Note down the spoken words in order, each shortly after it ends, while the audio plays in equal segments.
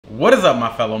What is up,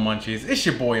 my fellow munchies? It's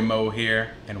your boy Mo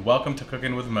here, and welcome to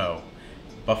Cooking with Mo.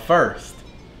 But first,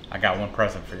 I got one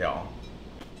present for y'all.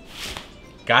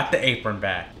 Got the apron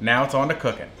back. Now it's on to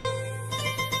cooking.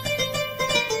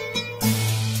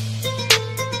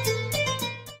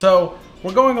 So,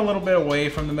 we're going a little bit away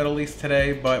from the Middle East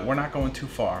today, but we're not going too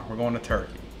far. We're going to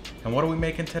Turkey. And what are we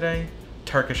making today?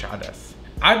 Turkish ades.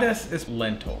 Ades is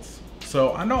lentils.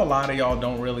 So I know a lot of y'all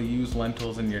don't really use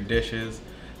lentils in your dishes,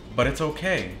 but it's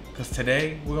okay, because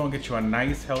today we're gonna get you a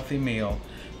nice healthy meal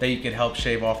that you can help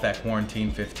shave off that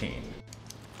quarantine 15.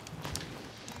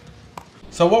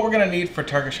 So what we're gonna need for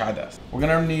Turkish ades, we're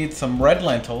gonna need some red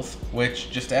lentils,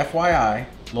 which, just FYI,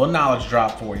 little knowledge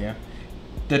drop for you.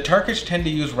 The Turkish tend to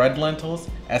use red lentils,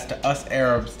 as to us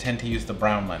Arabs tend to use the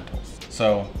brown lentils.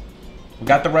 So we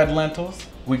got the red lentils,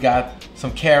 we got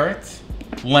some carrots,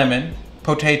 lemon,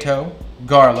 potato,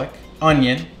 garlic,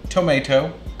 onion,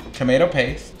 tomato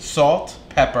paste, salt,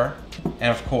 pepper, and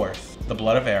of course, the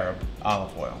blood of Arab,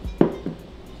 olive oil.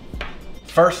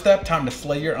 First step, time to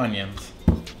slay your onions.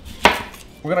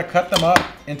 We're gonna cut them up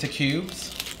into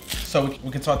cubes so we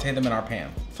can saute them in our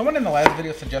pan. Someone in the last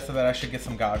video suggested that I should get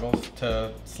some goggles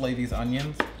to slay these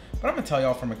onions, but I'm gonna tell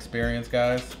y'all from experience,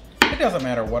 guys, it doesn't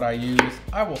matter what I use,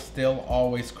 I will still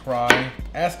always cry.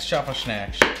 Ask Shafa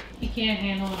Snacks. He can't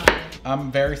handle an onion.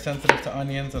 I'm very sensitive to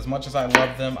onions. As much as I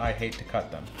love them, I hate to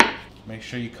cut them. Make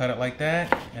sure you cut it like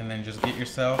that, and then just get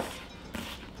yourself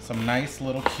some nice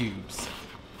little cubes.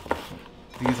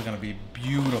 These are gonna be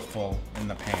beautiful in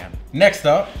the pan. Next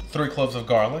up, 3 cloves of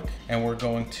garlic, and we're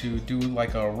going to do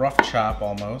like a rough chop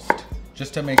almost,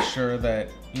 just to make sure that,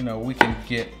 you know, we can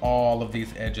get all of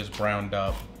these edges browned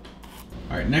up.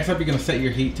 All right, next up, you're gonna set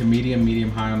your heat to medium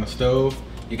high on the stove.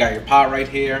 You got your pot right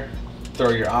here.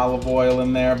 Throw your olive oil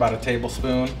in there, about a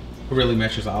tablespoon. Who really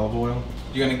measures olive oil?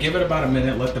 You're gonna give it about a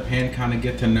minute, let the pan kind of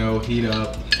get to know, heat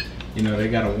up. You know, they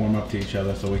gotta warm up to each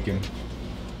other so we can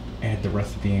add the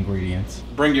rest of the ingredients.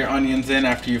 Bring your onions in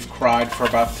after you've cried for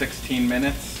about 16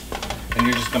 minutes. And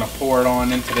you're just gonna pour it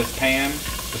on into this pan,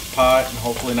 this pot, and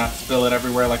hopefully not spill it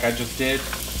everywhere like I just did.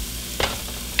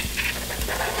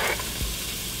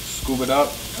 Scoop it up,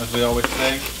 as we always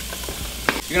say.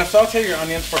 You're gonna saute your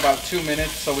onions for about 2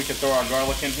 minutes so we can throw our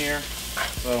garlic in here.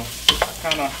 So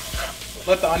kind of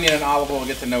let the onion and olive oil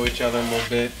get to know each other a little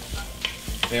bit.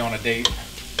 They on a date.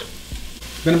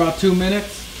 It's been about 2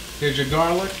 minutes. Here's your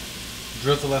garlic.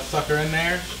 Drizzle that sucker in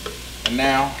there. And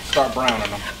now start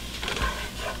browning them.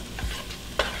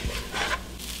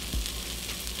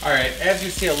 Alright, as you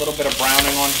see a little bit of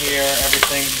browning on here,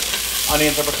 everything,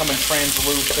 onions are becoming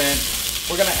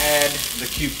translucent. We're gonna add the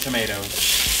cubed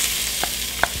tomatoes.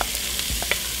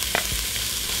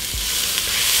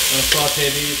 I'm gonna saute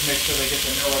these, make sure they get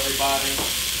to know everybody.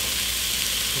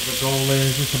 So the goal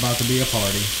is it's about to be a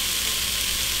party.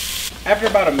 After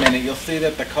about a minute, you'll see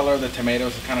that the color of the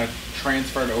tomatoes is kind of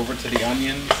transferred over to the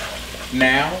onions.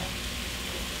 Now,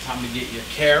 time to get your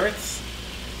carrots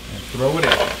and throw it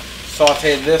in.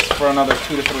 Saute this for another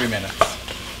 2 to 3 minutes.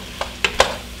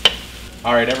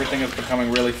 All right, everything is becoming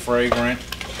really fragrant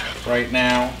right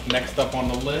now. Next up on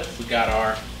the list, we got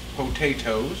our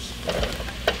potatoes.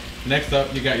 Next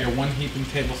up, you got your 1 heaping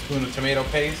tablespoon of tomato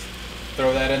paste.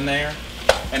 Throw that in there.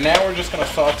 And now we're just gonna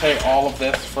saute all of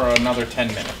this for another 10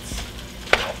 minutes.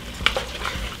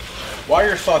 While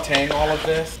you're sauteing all of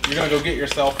this, you're gonna go get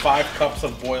yourself 5 cups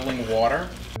of boiling water.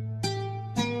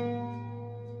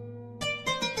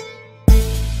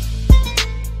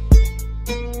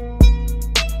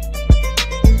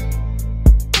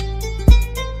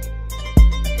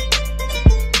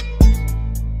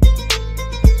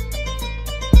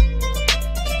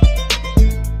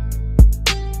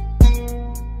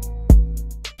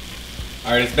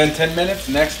 All right, it's been 10 minutes.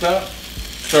 Next up,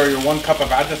 throw your 1 cup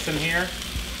of ades in here,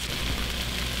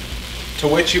 to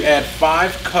which you add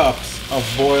 5 cups of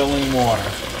boiling water.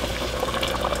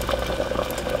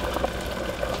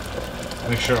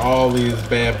 Make sure all these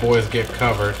bad boys get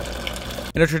covered.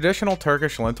 In a traditional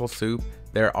Turkish lentil soup,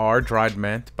 there are dried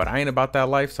mint, but I ain't about that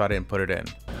life, so I didn't put it in.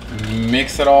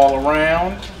 Mix it all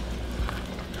around.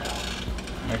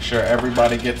 Make sure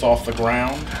everybody gets off the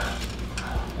ground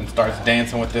and starts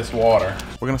dancing with this water.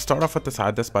 We're gonna start off with this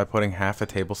ades by putting half a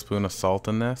tablespoon of salt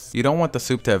in this. You don't want the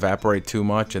soup to evaporate too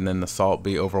much and then the salt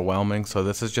be overwhelming, so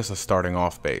this is just a starting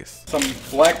off base. Some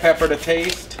black pepper to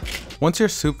taste. Once your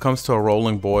soup comes to a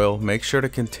rolling boil, make sure to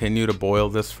continue to boil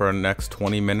this for the next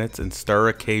 20 minutes and stir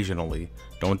occasionally.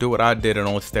 Don't do what I did and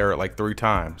only stir it like 3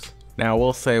 times. Now, I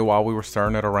will say while we were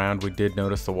stirring it around, we did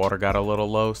notice the water got a little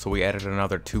low, so we added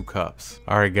another 2 cups.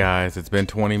 Alright guys, it's been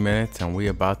 20 minutes and we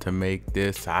about to make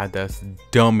this adas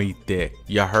dummy thick.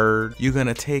 You heard? You're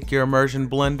gonna take your immersion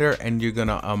blender and you're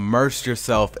gonna immerse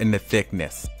yourself in the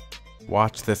thickness.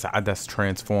 Watch this adas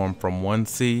transform from 1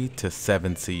 C to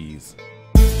 7 C's.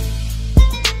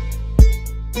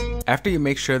 After you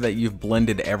make sure that you've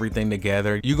blended everything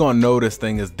together, you're gonna know this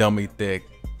thing is dummy thick.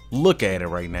 Look at it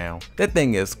right now. That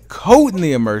thing is coating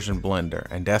the immersion blender,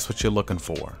 and that's what you're looking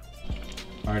for.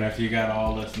 All right, after you got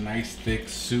all this nice thick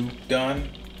soup done,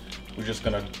 we're just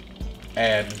gonna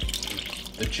add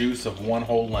the juice of 1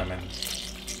 whole lemon.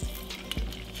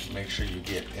 Make sure you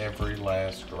get every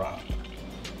last drop.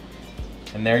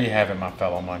 And there you have it, my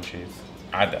fellow munchies.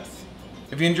 Adas.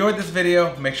 If you enjoyed this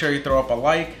video, make sure you throw up a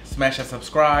like, smash that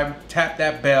subscribe, tap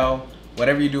that bell.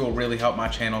 Whatever you do will really help my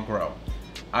channel grow.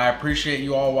 I appreciate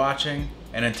you all watching,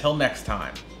 and until next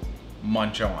time,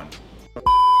 munch on.